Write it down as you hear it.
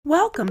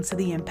Welcome to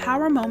the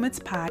Empower Moments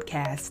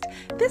podcast.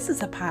 This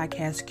is a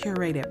podcast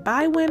curated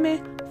by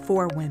women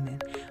for women.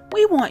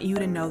 We want you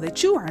to know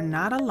that you are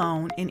not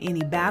alone in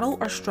any battle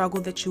or struggle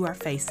that you are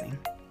facing.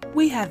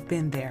 We have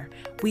been there.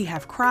 We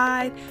have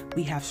cried,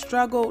 we have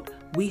struggled,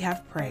 we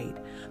have prayed,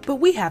 but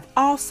we have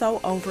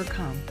also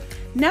overcome.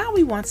 Now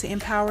we want to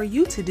empower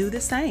you to do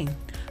the same.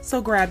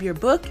 So grab your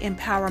book,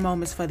 Empower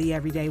Moments for the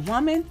Everyday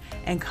Woman,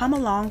 and come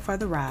along for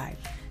the ride.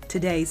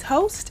 Today's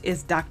host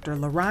is Dr.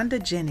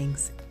 LaRonda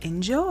Jennings.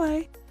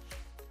 Enjoy.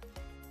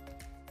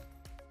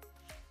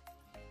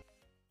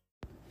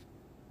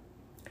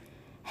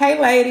 Hey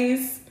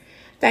ladies,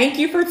 thank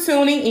you for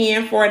tuning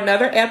in for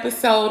another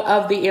episode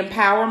of the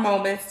Empower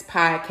Moments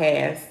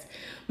podcast.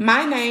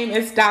 My name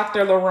is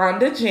Dr.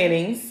 LaRonda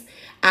Jennings.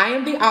 I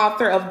am the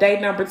author of day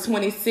number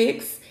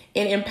 26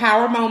 in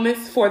Empower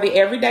Moments for the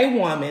Everyday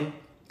Woman.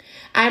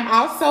 I am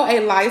also a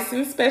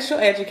licensed special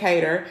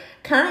educator,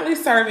 currently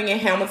serving in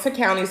Hamilton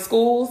County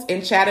Schools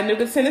in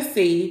Chattanooga,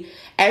 Tennessee,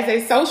 as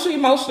a social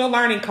emotional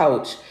learning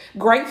coach,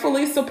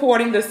 gratefully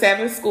supporting the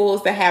 7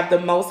 schools that have the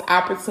most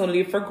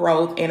opportunity for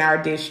growth in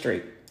our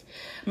district.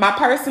 My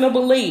personal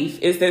belief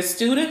is that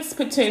students'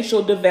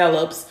 potential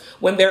develops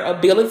when their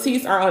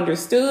abilities are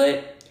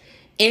understood,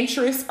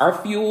 interests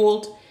are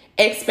fueled,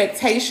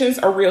 expectations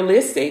are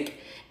realistic,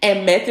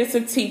 and methods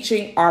of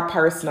teaching are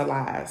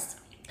personalized.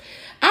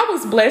 I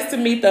was blessed to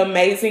meet the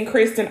amazing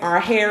Kristen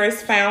R.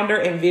 Harris, founder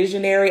and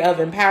visionary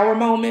of Empower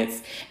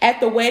Moments, at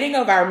the wedding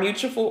of our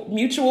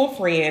mutual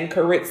friend,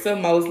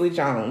 Caritza Mosley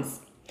Jones.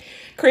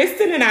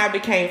 Kristen and I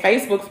became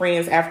Facebook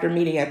friends after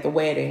meeting at the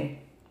wedding.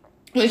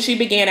 When she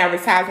began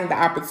advertising the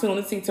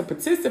opportunity to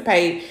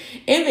participate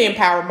in the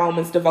Empower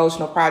Moments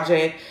devotional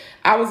project,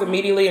 I was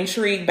immediately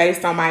intrigued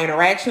based on my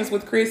interactions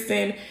with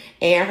Kristen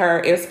and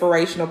her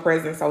inspirational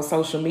presence on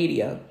social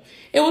media.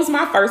 It was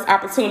my first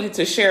opportunity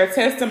to share a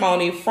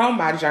testimony from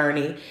my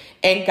journey,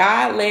 and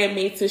God led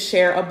me to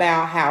share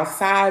about how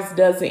size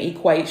doesn't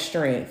equate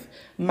strength,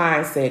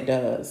 mindset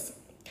does.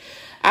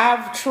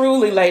 I've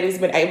truly, ladies,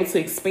 been able to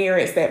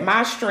experience that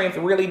my strength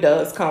really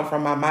does come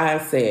from my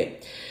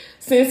mindset.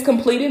 Since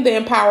completing the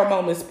Empower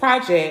Moments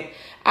project,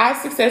 I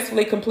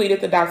successfully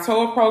completed the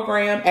doctoral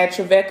program at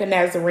Trevecca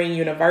Nazarene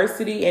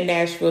University in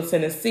Nashville,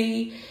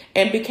 Tennessee,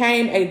 and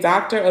became a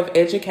doctor of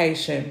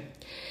education.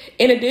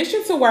 In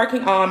addition to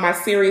working on my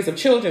series of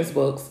children's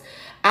books,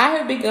 I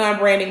have begun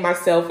branding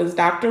myself as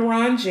Dr.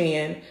 Ron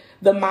Jen,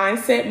 the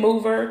mindset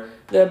mover,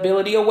 the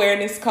ability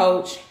awareness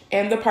coach,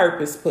 and the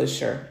purpose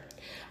pusher.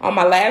 On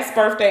my last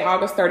birthday,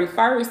 August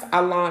 31st, I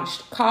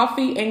launched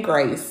Coffee and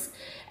Grace,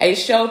 a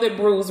show that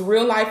brews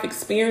real-life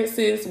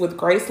experiences with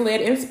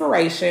grace-led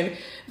inspiration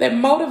that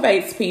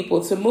motivates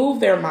people to move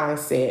their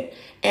mindset,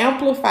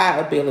 amplify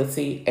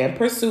ability, and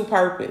pursue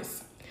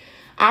purpose.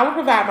 I will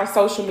provide my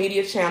social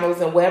media channels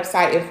and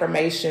website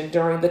information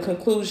during the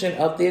conclusion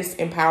of this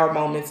Empower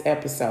Moments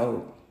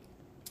episode.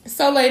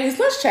 So ladies,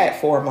 let's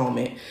chat for a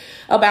moment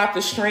about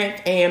the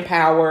strength and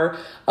power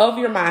of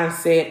your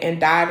mindset and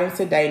dive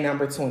into day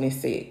number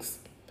 26.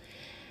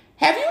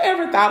 Have you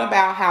ever thought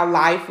about how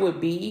life would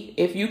be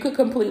if you could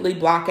completely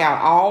block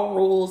out all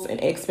rules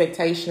and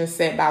expectations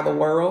set by the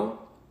world?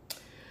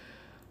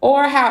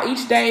 Or how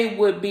each day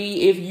would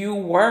be if you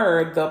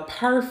were the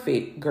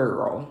perfect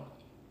girl?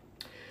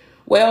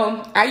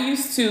 Well, I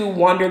used to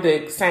wonder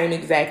the same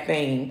exact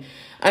thing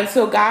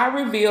until God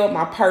revealed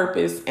my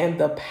purpose and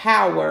the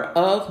power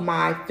of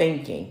my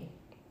thinking.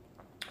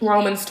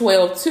 Romans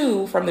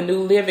 12:2 from the New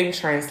Living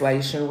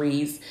Translation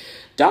reads,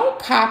 "Don't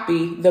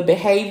copy the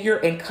behavior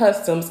and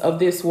customs of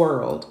this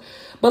world,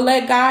 but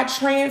let God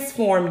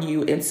transform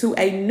you into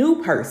a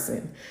new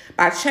person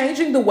by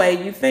changing the way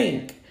you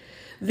think.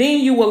 Then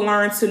you will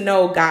learn to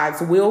know God's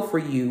will for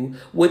you,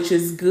 which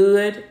is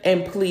good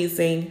and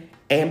pleasing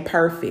and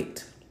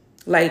perfect."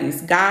 Ladies,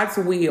 God's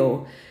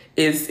will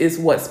is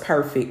what's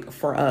perfect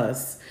for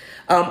us.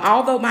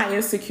 Although my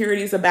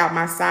insecurities about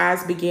my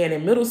size began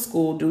in middle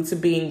school due to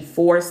being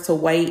forced to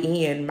weigh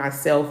in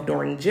myself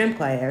during gym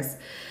class,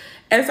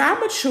 as I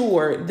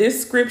matured,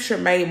 this scripture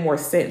made more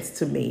sense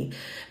to me,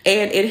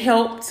 and it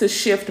helped to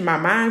shift my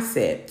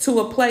mindset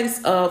to a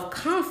place of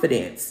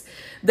confidence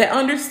that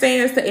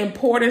understands the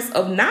importance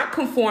of not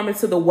conforming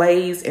to the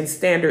ways and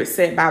standards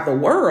set by the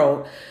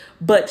world,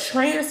 but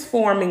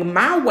transforming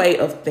my way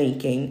of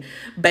thinking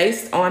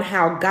based on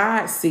how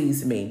God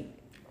sees me.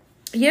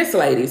 Yes,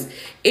 ladies,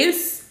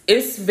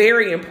 it's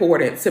very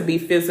important to be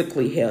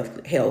physically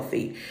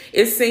healthy.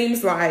 It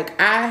seems like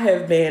I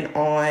have been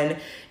on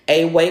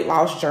a weight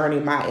loss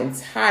journey my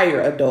entire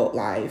adult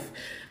life,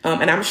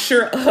 and I'm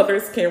sure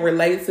others can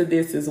relate to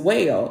this as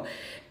well.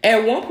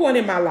 At one point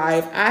in my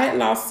life, I had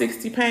lost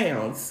 60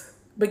 pounds,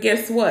 but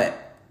guess what?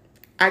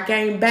 I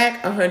gained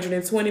back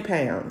 120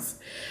 pounds.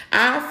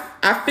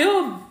 I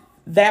feel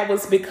that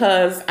was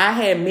because I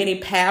had many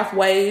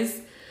pathways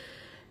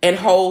and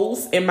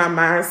holes in my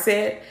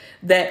mindset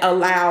that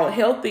allowed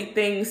healthy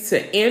things to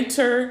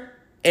enter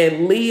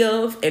and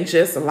live and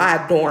just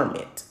lie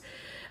dormant.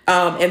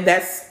 And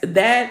that's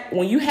that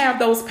when you have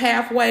those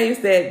pathways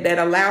that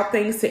allow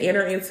things to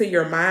enter into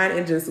your mind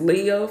and just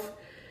live,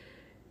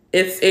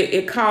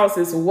 it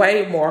causes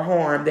way more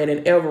harm than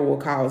it ever will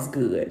cause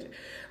good.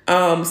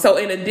 So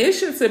in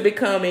addition to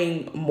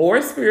becoming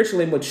more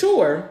spiritually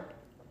mature,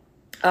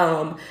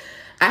 I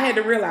had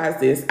to realize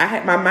this.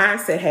 My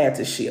mindset had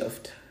to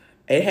shift.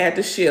 It had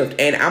to shift.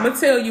 And I'm going to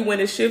tell you when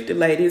it shifted,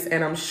 ladies,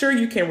 and I'm sure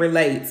you can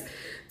relate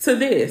to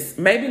this.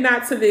 Maybe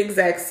not to the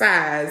exact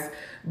size,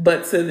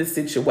 but to the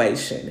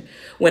situation.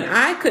 When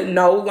I could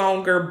no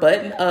longer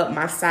button up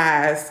my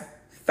size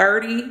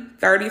 30,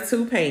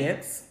 32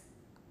 pants,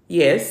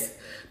 yes,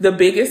 the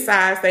biggest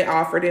size they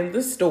offered in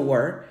the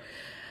store,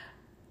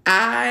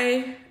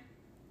 I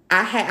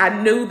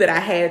knew that I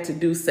had to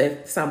do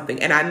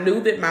something, and I knew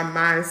that my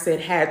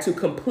mindset had to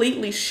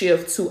completely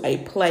shift to a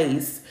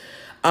place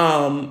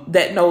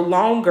that no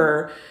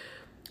longer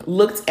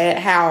looked at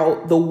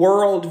how the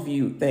world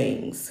viewed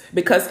things.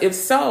 Because if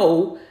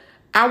so,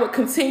 I would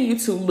continue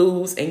to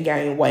lose and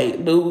gain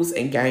weight, lose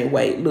and gain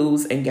weight,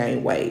 lose and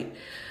gain weight.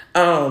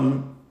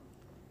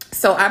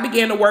 So I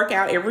began to work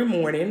out every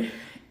morning,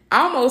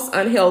 almost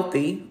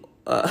unhealthy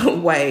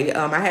way.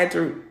 I had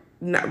to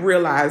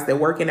realize that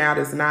working out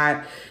is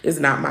not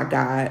my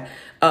God,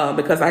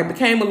 because I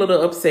became a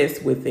little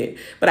obsessed with it.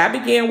 But I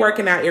began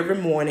working out every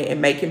morning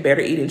and making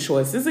better eating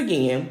choices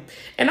again.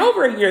 And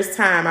over a year's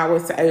time, I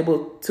was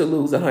able to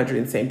lose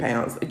 110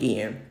 pounds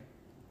again.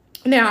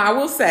 Now, I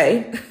will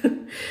say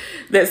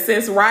that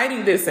since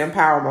writing this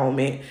Empower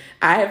Moment,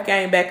 I have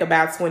gained back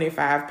about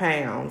 25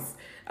 pounds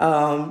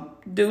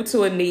due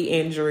to a knee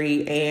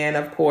injury and,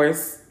 of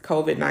course,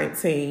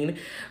 COVID-19.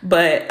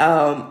 But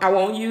I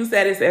won't use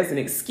that as an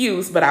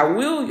excuse, but I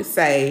will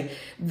say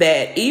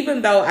that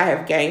even though I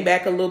have gained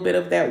back a little bit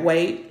of that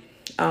weight,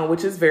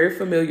 which is very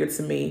familiar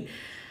to me,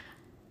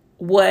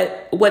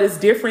 what is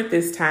different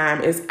this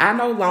time is I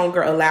no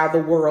longer allow the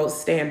world's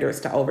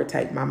standards to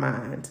overtake my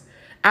mind.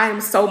 I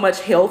am so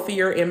much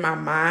healthier in my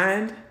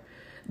mind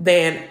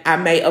than I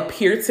may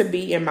appear to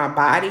be in my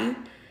body.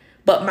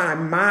 But my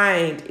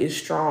mind is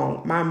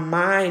strong. My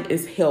mind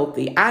is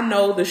healthy. I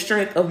know the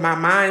strength of my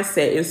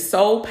mindset is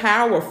so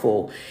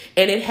powerful,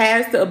 and it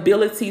has the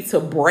ability to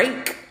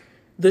break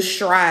the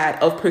stride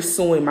of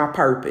pursuing my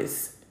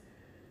purpose.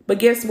 But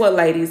guess what,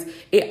 ladies?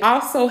 It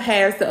also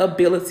has the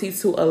ability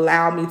to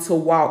allow me to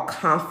walk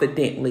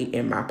confidently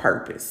in my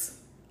purpose.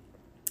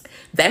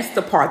 That's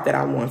the part that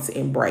I want to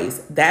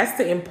embrace. That's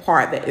the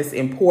part that is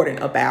important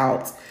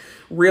about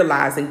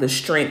realizing the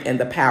strength and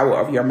the power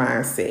of your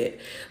mindset.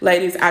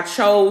 Ladies, I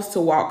chose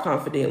to walk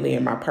confidently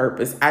in my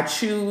purpose. I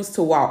choose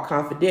to walk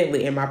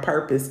confidently in my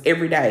purpose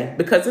every day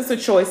because it's a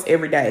choice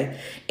every day.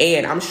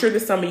 And I'm sure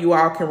that some of you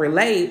all can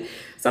relate.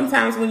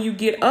 Sometimes when you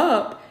get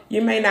up,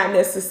 you may not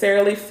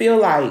necessarily feel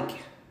like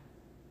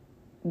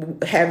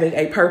having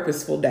a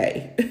purposeful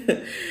day.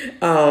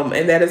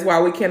 And that is why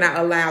we cannot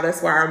allow,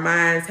 that's why our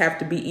minds have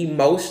to be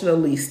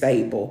emotionally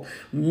stable,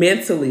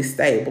 mentally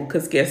stable,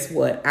 because guess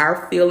what?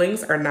 Our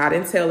feelings are not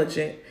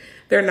intelligent.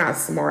 They're not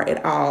smart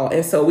at all.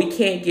 And so we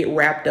can't get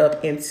wrapped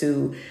up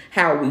into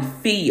how we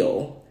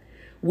feel.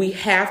 We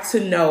have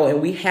to know,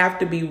 and we have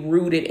to be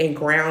rooted and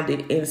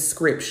grounded in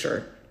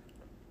scripture.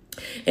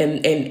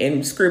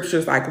 And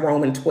scriptures like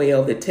Romans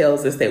 12 that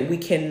tells us that we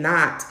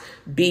cannot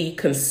be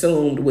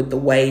consumed with the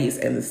ways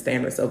and the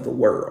standards of the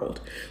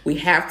world. We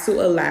have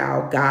to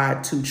allow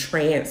God to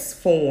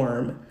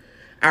transform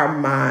our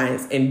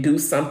minds and do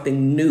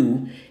something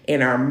new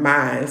in our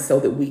minds so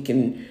that we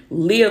can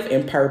live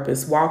in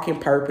purpose, walk in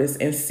purpose,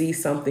 and see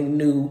something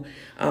new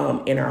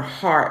in our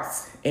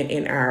hearts and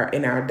in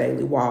our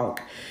daily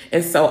walk.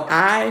 And so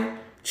I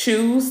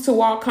choose to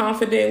walk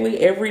confidently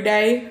every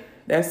day.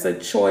 That's a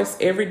choice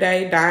every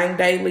day. Dying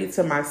daily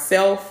to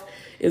myself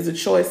is a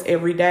choice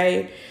every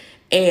day.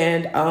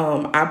 And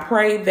I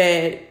pray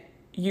that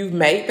you've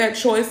made that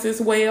choice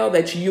as well,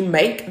 that you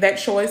make that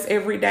choice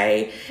every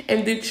day,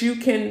 and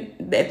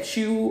that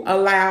you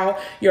allow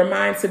your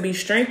mind to be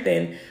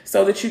strengthened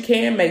so that you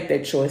can make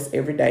that choice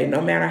every day,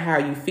 no matter how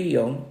you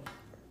feel.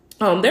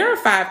 There are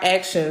 5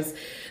 actions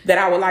that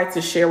I would like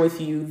to share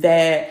with you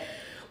that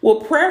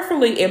will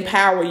prayerfully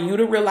empower you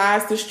to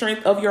realize the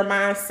strength of your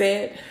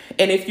mindset.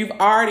 And if you've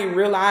already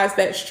realized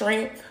that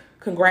strength,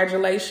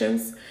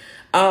 congratulations.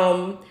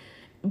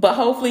 But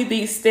hopefully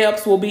these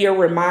steps will be a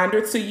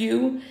reminder to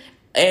you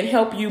and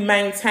help you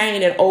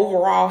maintain an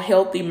overall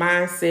healthy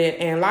mindset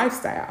and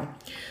lifestyle.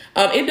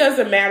 It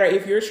doesn't matter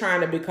if you're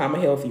trying to become a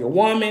healthier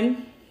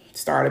woman,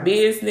 start a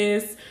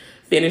business,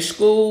 finish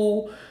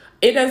school.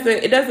 It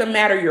doesn't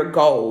matter your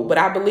goal, but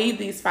I believe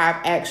these 5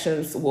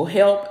 actions will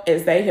help,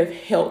 as they have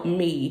helped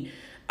me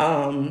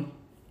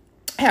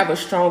have a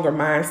stronger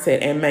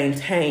mindset and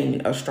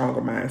maintain a stronger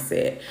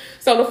mindset.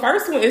 So the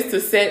first one is to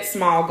set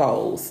small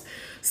goals.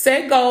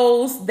 Set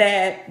goals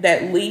that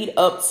lead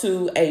up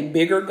to a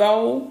bigger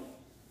goal.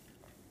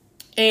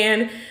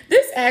 And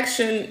this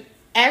action,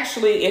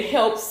 actually, it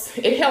helped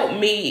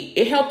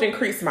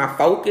increase my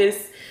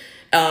focus.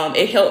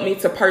 It helped me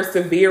to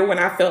persevere when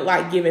I felt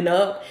like giving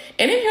up.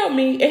 And it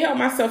helped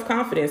my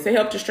self-confidence. It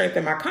helped to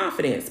strengthen my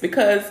confidence,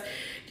 because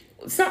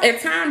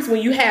at times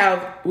when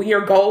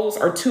your goals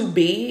are too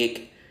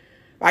big,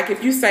 Like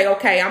if you say,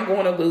 okay, I'm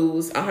going to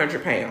lose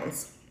 100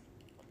 pounds.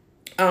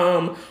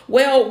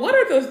 Well, what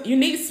are the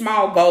unique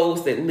small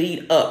goals that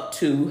lead up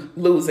to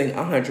losing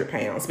 100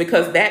 pounds?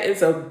 Because that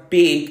is a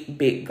big,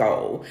 big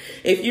goal.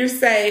 If you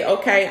say,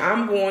 okay,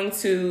 I'm going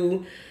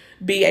to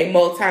be a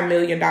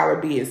multi-million-dollar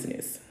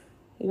business.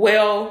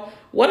 Well,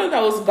 what are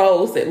those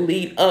goals that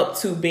lead up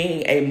to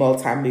being a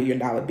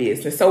multi-million-dollar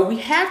business? So we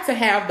have to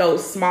have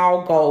those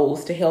small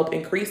goals to help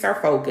increase our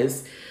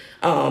focus,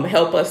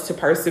 help us to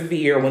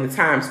persevere when the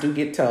times do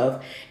get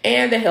tough,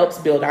 and that helps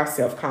build our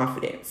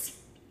self-confidence.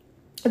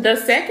 The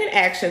second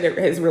action that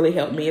has really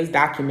helped me is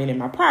documenting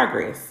my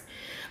progress.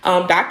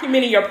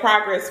 Documenting your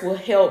progress will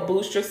help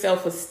boost your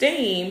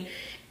self-esteem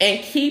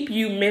and keep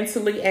you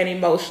mentally and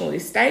emotionally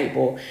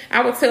stable.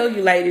 I will tell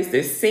you, ladies,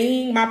 that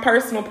seeing my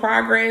personal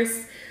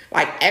progress,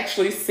 like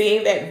actually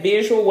seeing that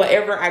visual,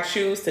 whatever I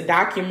choose to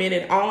document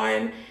it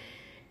on,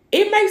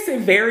 it makes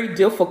it very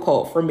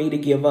difficult for me to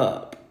give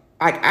up.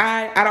 Like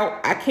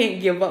I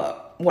can't give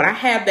up. When I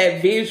have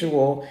that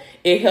visual,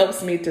 it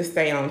helps me to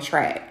stay on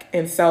track.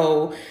 And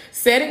so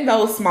setting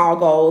those small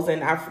goals,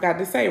 and I forgot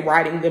to say,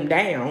 writing them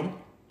down,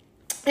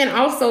 and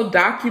also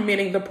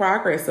documenting the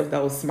progress of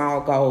those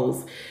small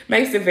goals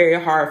makes it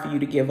very hard for you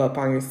to give up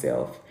on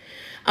yourself.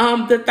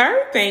 The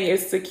third thing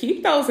is to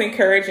keep those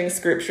encouraging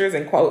scriptures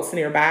and quotes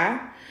nearby.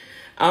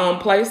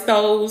 Place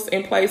those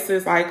in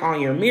places like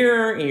on your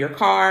mirror, in your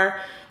car,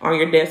 on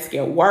your desk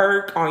at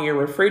work, on your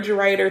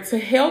refrigerator, to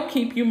help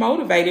keep you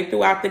motivated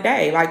throughout the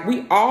day. Like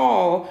we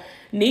all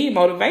need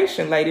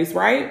motivation, ladies,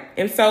 right?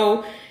 And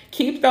so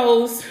keep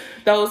those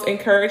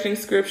encouraging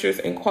scriptures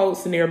and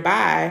quotes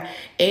nearby.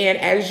 And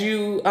as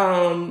you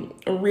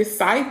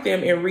recite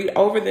them and read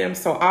over them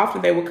so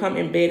often, they will come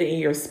embedded in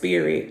your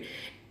spirit.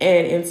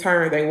 And in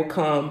turn, they will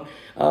come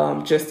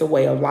just a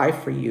way of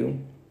life for you.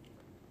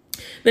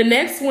 The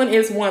next one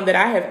is one that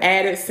I have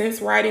added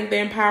since writing the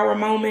Empower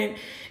Moment,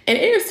 and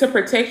it is to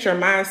protect your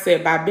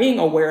mindset by being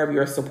aware of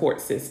your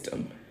support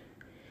system.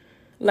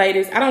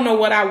 Ladies, I don't know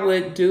what I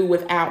would do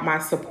without my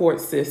support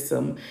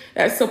system.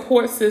 That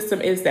support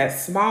system is that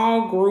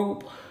small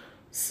group,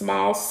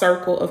 small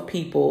circle of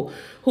people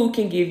who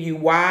can give you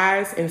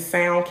wise and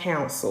sound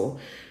counsel,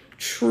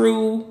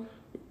 true,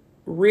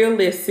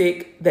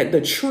 realistic, that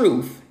the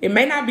truth. It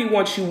may not be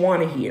what you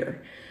want to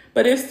hear,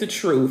 but it's the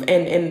truth.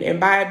 And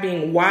by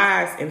being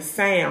wise and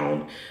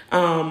sound,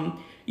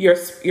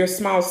 your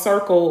small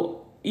circle,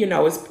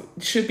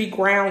 should be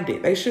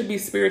grounded. They should be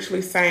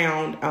spiritually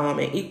sound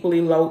and equally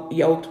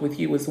yoked with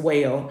you as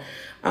well.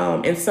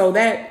 And so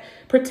that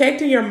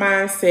protecting your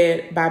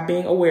mindset by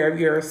being aware of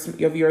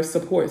your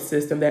support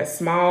system, that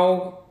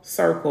small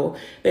circle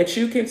that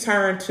you can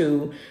turn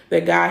to,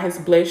 that God has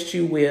blessed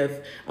you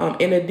with,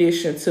 in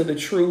addition to the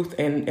truth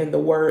and the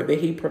word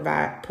that he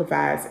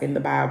provides in the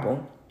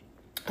Bible.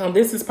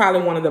 This is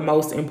probably one of the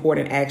most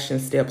important action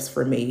steps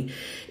for me,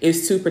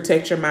 is to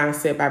protect your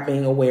mindset by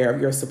being aware of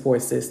your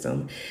support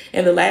system.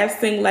 And the last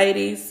thing,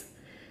 ladies,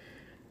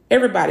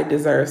 everybody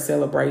deserves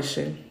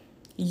celebration.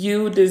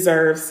 You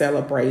deserve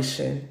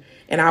celebration.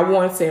 And I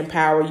want to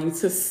empower you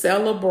to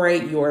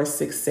celebrate your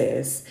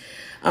success.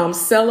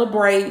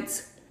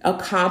 Celebrate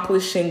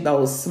accomplishing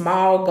those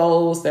small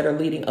goals that are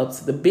leading up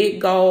to the big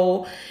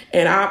goal.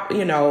 And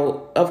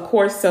of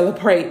course,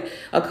 celebrate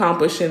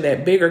accomplishing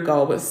that bigger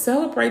goal, but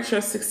celebrate your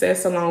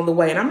success along the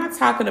way. And I'm not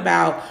talking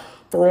about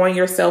throwing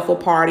yourself a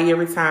party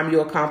every time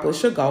you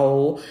accomplish a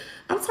goal.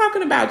 I'm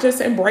talking about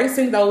just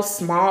embracing those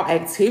small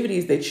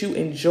activities that you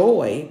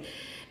enjoy,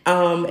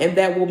 and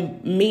that will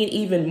mean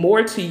even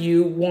more to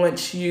you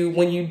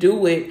when you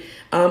do it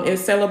in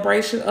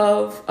celebration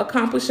of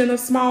accomplishing a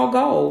small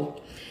goal.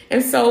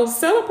 And so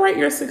celebrate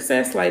your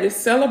success, ladies.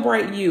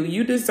 Celebrate you.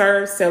 You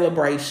deserve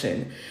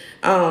celebration.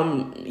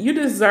 You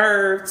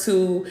deserve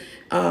to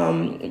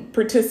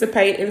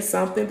participate in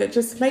something that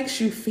just makes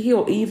you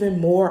feel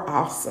even more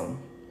awesome.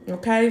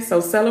 Okay, so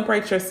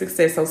celebrate your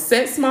success. So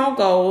set small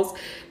goals,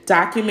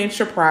 document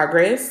your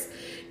progress,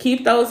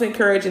 keep those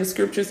encouraging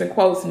scriptures and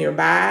quotes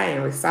nearby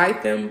and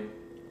recite them.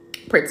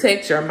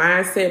 Protect your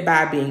mindset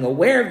by being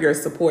aware of your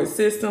support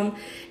system,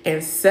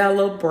 and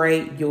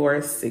celebrate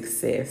your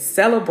success.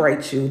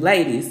 Celebrate you,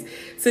 ladies.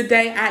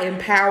 Today, I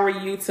empower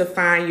you to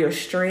find your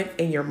strength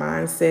in your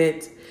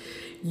mindset.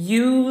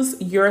 Use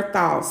your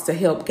thoughts to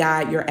help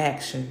guide your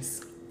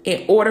actions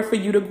in order for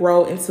you to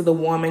grow into the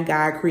woman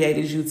God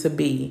created you to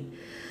be.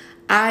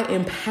 I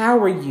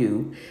empower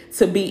you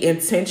to be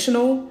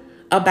intentional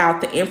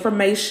about the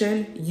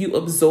information you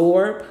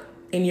absorb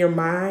in your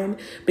mind,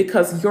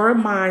 because your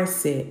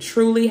mindset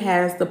truly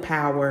has the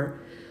power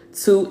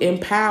to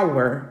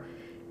empower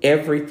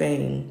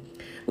everything.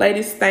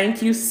 Ladies,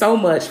 thank you so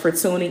much for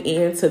tuning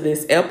in to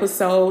this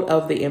episode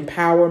of the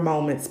Empower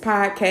Moments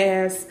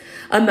podcast.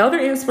 Another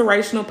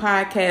inspirational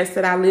podcast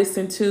that I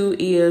listen to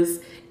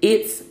is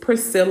It's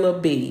Priscilla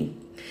B.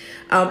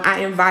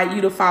 I invite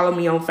you to follow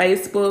me on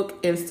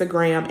Facebook,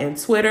 Instagram, and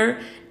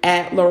Twitter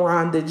at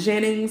LaRonda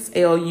Jennings,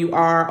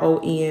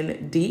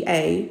 LURONDA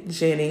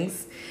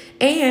Jennings.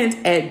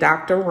 and at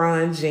Dr.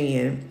 Ron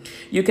Jen.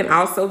 You can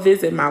also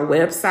visit my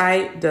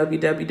website,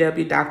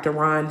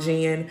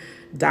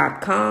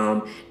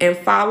 www.drronjen.com, and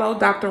follow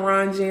Dr.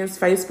 Ron Jen's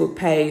Facebook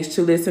page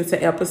to listen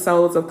to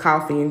episodes of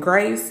Coffee and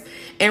Grace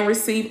and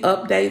receive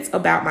updates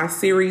about my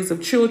series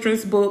of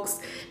children's books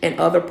and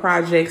other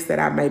projects that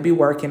I may be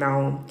working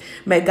on.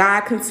 May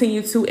God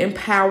continue to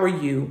empower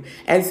you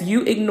as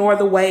you ignore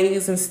the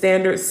ways and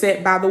standards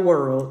set by the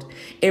world,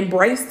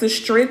 embrace the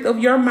strength of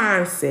your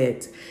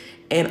mindset,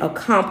 and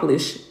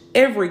accomplish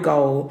every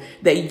goal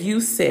that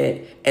you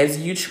set as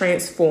you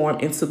transform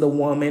into the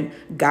woman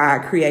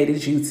God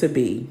created you to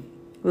be.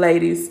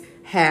 Ladies,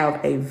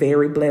 have a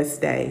very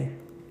blessed day.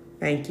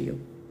 Thank you.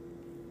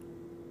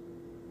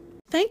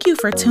 Thank you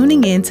for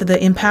tuning in to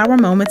the Empower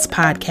Moments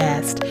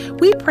podcast.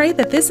 We pray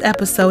that this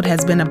episode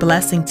has been a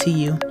blessing to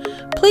you.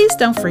 Please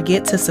don't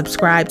forget to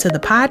subscribe to the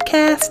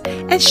podcast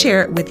and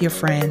share it with your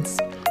friends.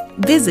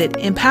 Visit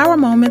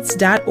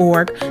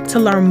empowermoments.org to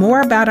learn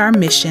more about our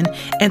mission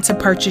and to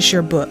purchase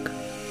your book.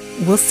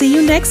 We'll see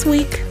you next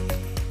week.